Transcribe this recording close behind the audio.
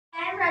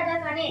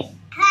KAANISH.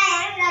 Hi,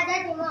 I am Raja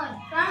THIMON.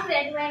 From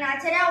grade 1,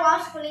 Acharya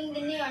was schooling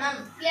THIMON.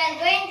 We are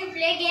going to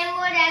play game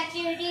board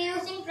activity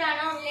using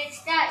pronoun. Let's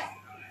start.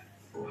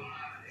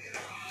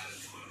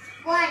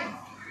 1.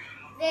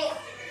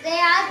 They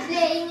are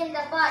playing in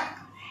the park.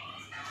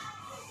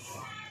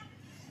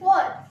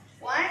 4.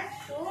 1,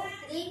 2,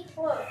 3,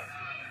 4.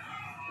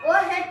 Go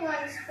ahead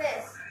one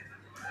space.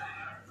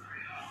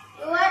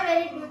 You are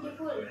very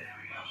beautiful.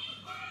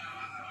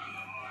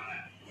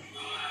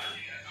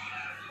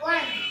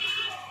 1.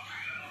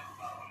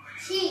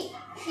 She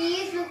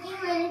is looking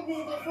very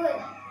beautiful.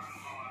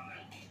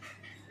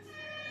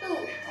 2. 1,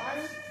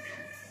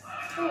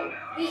 2,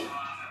 we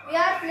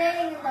are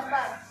playing in the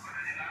park.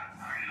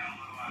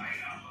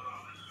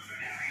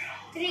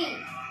 3.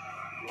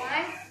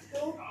 1,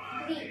 2,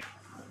 3.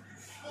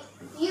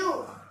 You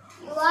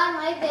are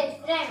my best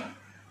friend.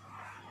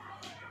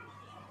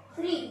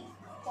 3.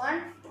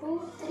 1,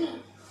 2, 3.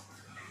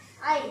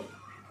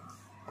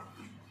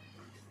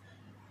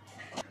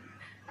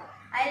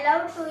 I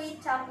love to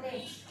eat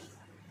chocolate.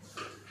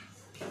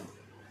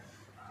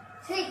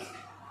 6.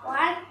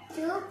 1,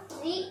 2,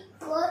 3,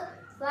 4,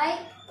 5,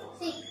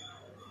 6.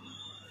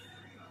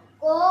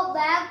 Go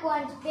back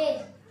one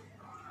space.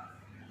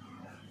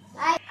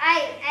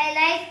 I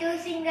like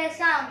to sing a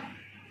song.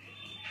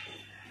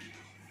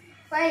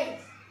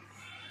 5.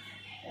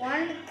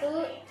 1,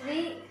 2,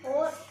 3,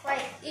 4,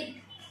 5. It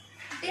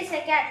is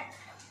a cat.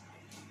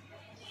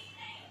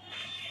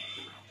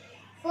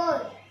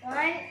 4.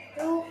 1,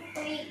 2,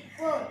 3,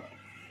 4.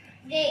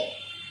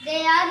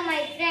 They are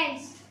my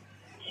friends.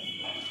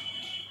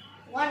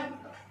 1.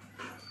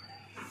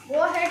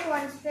 Go ahead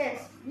one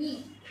space.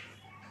 B.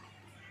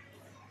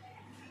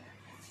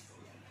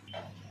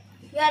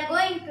 We are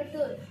going to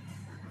tour.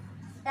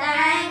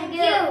 Thank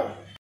you.